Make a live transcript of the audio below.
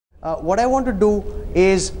what I want to do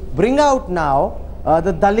is bring out now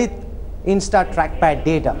the Dalit Insta trackpad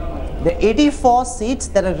data. The 84 seats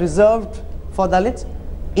that are reserved for Dalits.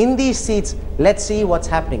 In these seats, let's see what's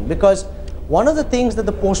happening, because one of the things that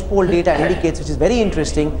the post-poll data indicates, which is very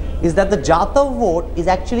interesting, is that the Jatav vote is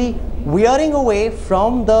actually veering away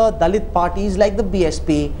from the Dalit parties like the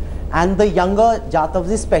BSP, and the younger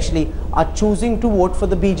Jatavs especially are choosing to vote for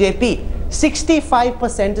the BJP.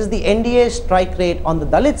 65% is the NDA strike rate on the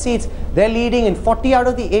Dalit seats. They're leading in 40 out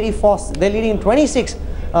of the 84, they're leading in 26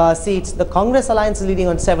 seats. The Congress Alliance is leading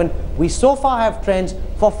on 7. We so far have trends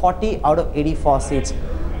for 40 out of 84 seats.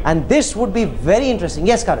 And this would be very interesting.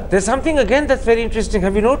 Yes, Karan? There's something again that's very interesting.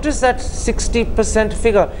 Have you noticed that 60%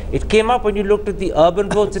 figure? It came up when you looked at the urban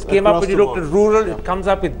votes, it came up when you looked at rural, it comes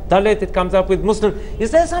up with Dalit, it comes up with Muslim. Is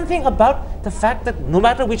there something about the fact that no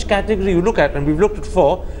matter which category you look at, and we've looked at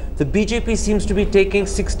 4, the BJP seems to be taking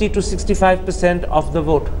 60 to 65% of the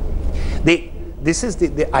vote? This is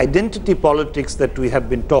the identity politics that we have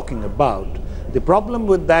been talking about. The problem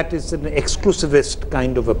with that is an exclusivist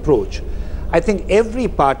kind of approach. I think every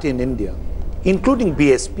party in India, including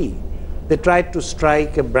BSP, they tried to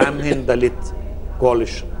strike a Brahmin Dalit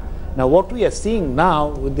coalition. Now what we are seeing now,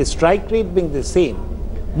 with the strike rate being the same,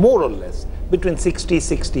 more or less, between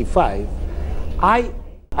 60-65, I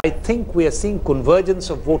think we are seeing convergence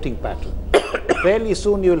of voting pattern. Fairly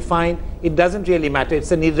soon you will find it doesn't really matter.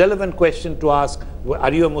 It's an irrelevant question to ask,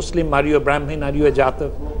 are you a Muslim, are you a Brahmin, are you a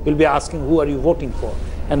Jatav? We'll be asking, who are you voting for?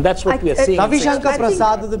 And that's what we are seeing. Ravi Shankar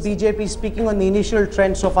Prasad of the BJP speaking on the initial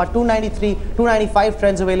trend so far, 293, 295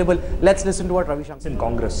 trends available. Let's listen to what Ravi Shankar said. In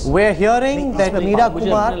Congress. We're hearing that Meera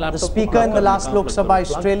Kumar, the speaker in the last Lok Sabha,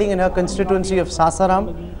 is trailing in her constituency of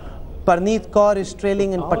Sasaram. Parneet Kaur is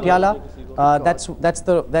trailing in Patiala.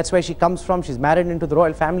 That's where she comes from. She's married into the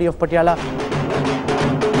royal family of Patiala.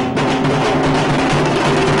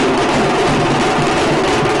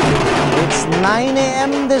 It's 9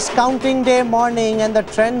 a.m. this counting day morning, and the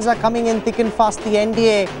trends are coming in thick and fast. The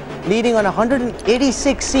NDA leading on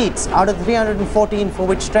 186 seats out of 314 for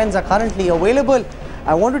which trends are currently available.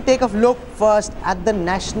 I want to take a look first at the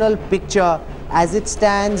national picture as it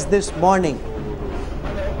stands this morning.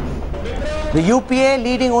 The UPA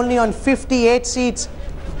leading only on 58 seats.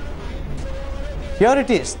 Here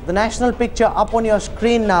it is, the national picture up on your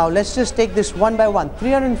screen now. Let's just take this one by one.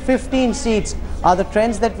 315 seats are the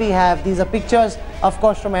trends that we have. These are pictures, of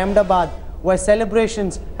course, from Ahmedabad, where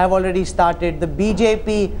celebrations have already started. The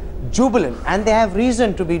BJP jubilant, and they have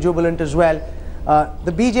reason to be jubilant as well.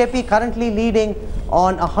 The BJP currently leading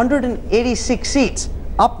on 186 seats,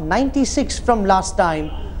 up 96 from last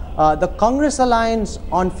time. The Congress Alliance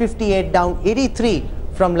on 58, down 83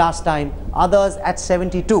 from last time. Others at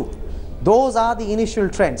 72. Those are the initial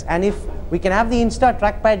trends. And if we can have the Insta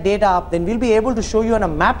trackpad data up, then we'll be able to show you on a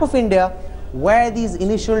map of India where these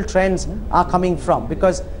initial trends are coming from.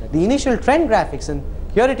 Because the initial trend graphics, and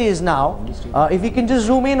here it is now, if we can just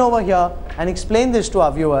zoom in over here and explain this to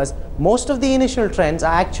our viewers, most of the initial trends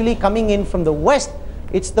are actually coming in from the west.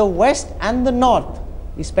 It's the west and the north,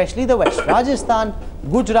 especially the west. Rajasthan,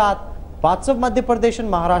 Gujarat, parts of Madhya Pradesh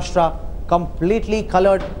and Maharashtra, completely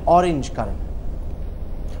colored orange current.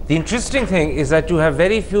 The interesting thing is that you have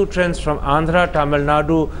very few trends from Andhra, Tamil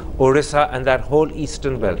Nadu, Orissa and that whole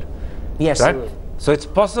eastern belt. Yes. Right? So it's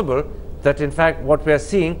possible that in fact what we are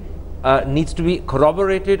seeing needs to be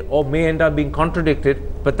corroborated or may end up being contradicted,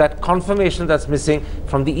 but that confirmation that's missing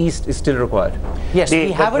from the east is still required. Yes,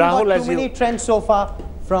 we haven't got too many trends so far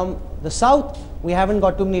from the south. We haven't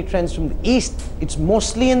got too many trends from the east. It's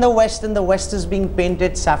mostly in the west, and the west is being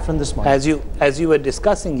painted saffron this morning. As you were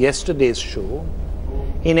discussing yesterday's show,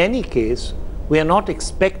 in any case, we are not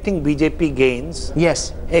expecting BJP gains,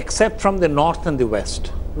 yes, except from the north and the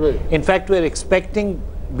west. Right. In fact, we are expecting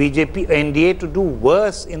BJP, NDA to do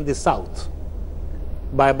worse in the south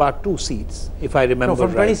by about 2 seats, if I remember right.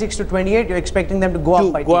 From 26 to 28, you're expecting them to go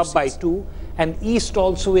up by 2. And east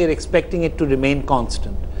also we are expecting it to remain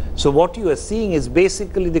constant. So what you are seeing is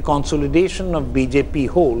basically the consolidation of BJP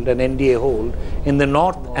hold and NDA hold in the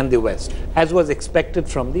north and the west, as was expected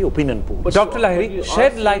from the opinion poll. Dr. Lahiri,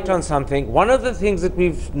 shed light on something. One of the things that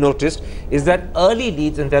we've noticed is that early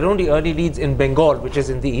leads, and there are only early leads in Bengal, which is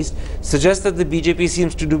in the east, suggest that the BJP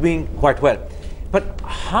seems to be doing quite well. But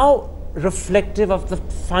how reflective of the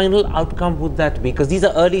final outcome would that be? Because these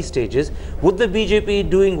are early stages. Would the BJP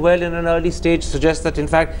doing well in an early stage suggest that in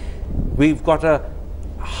fact we've got a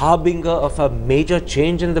harbinger of a major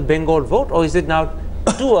change in the Bengal vote, or is it now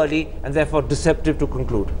too early and therefore deceptive to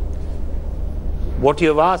conclude? What you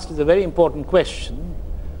have asked is a very important question.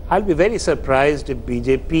 I'll be very surprised if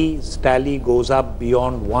BJP's tally goes up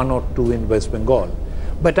beyond 1 or 2 in West Bengal.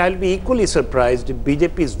 But I'll be equally surprised if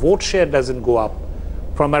BJP's vote share doesn't go up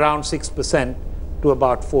from around 6% to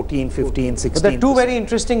about 14, 15, 16%. But there are two very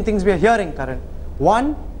interesting things we are hearing, Karan.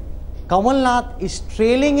 One, Kamal Nath is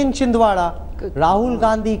trailing in Chhindwara. Rahul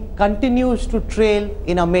Gandhi continues to trail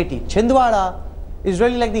in Amethi. Chhindwara is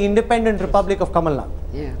really like the independent republic of Kamal Nath.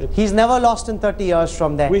 Yeah. He's never lost in 30 years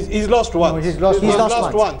from there. He's lost once. No, he's lost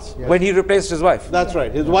once. Yes. When he replaced his wife. That's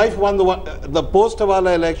right. His wife won the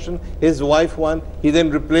post-Hawala election. His wife won. He then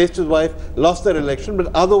replaced his wife, lost that election.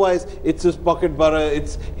 But otherwise, it's his pocket borough.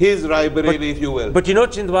 It's his Raebareli, if you will. But you know,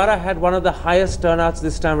 Chhindwara had one of the highest turnouts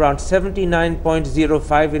this time around,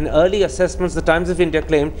 79.05. In early assessments, the Times of India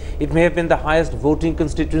claimed it may have been the highest voting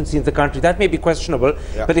constituency in the country. That may be questionable.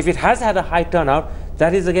 Yeah. But if it has had a high turnout,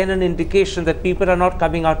 that is again an indication that people are not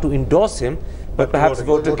coming out to endorse him, but perhaps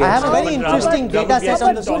vote against him. I have a very interesting data set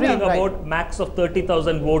on the screen. Talking about max of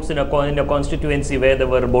 30,000 votes in a constituency where there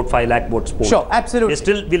were about 5 lakh votes polled. Sure,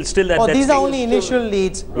 absolutely. We'll still at that these are stage. only initial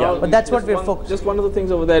leads, Yeah. but that's what we're focused. Just one of the things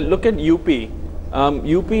over there, look at UP.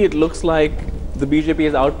 UP, it looks like the BJP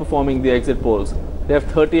is outperforming the exit polls. They have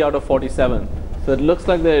 30 out of 47. So it looks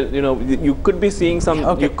like they're, you could be seeing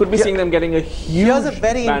seeing them getting a huge Here's a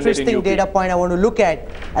very interesting data point I want to look at,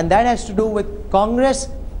 and that has to do with Congress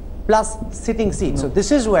plus sitting seats. So this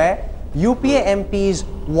is where UPA MPs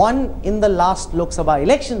won in the last Lok Sabha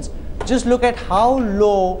elections. Just look at how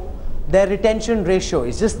low their retention ratio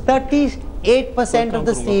is. Just 38% of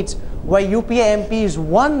the seats where UPA MPs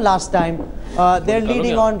won last time, they're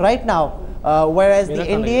leading on right now. Whereas the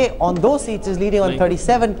NDA on those seats is leading on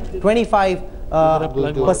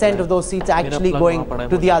 25% of those seats actually going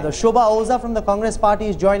to the other. Shobha Oza from the Congress party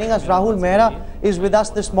is joining us. Rahul Mehra is with us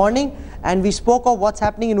this morning, and we spoke of what's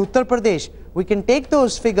happening in Uttar Pradesh. We can take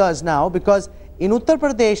those figures now, because in Uttar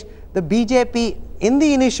Pradesh, the BJP in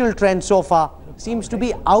the initial trend so far seems to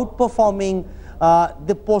be outperforming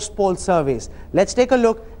the post-poll surveys. Let's take a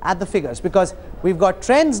look at the figures, because we've got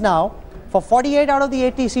trends now. For 48 out of the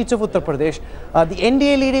 80 seats of Uttar Pradesh, the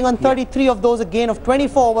NDA leading on 33 of those, a gain of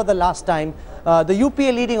 24 over the last time. The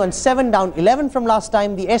UPA leading on 7, down 11 from last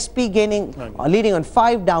time. The SP leading on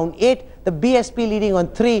 5, down 8. The BSP leading on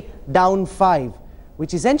 3, down 5.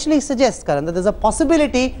 Which essentially suggests, Karan, that there's a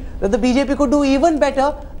possibility that the BJP could do even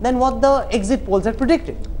better than what the exit polls had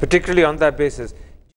predicted. Particularly on that basis.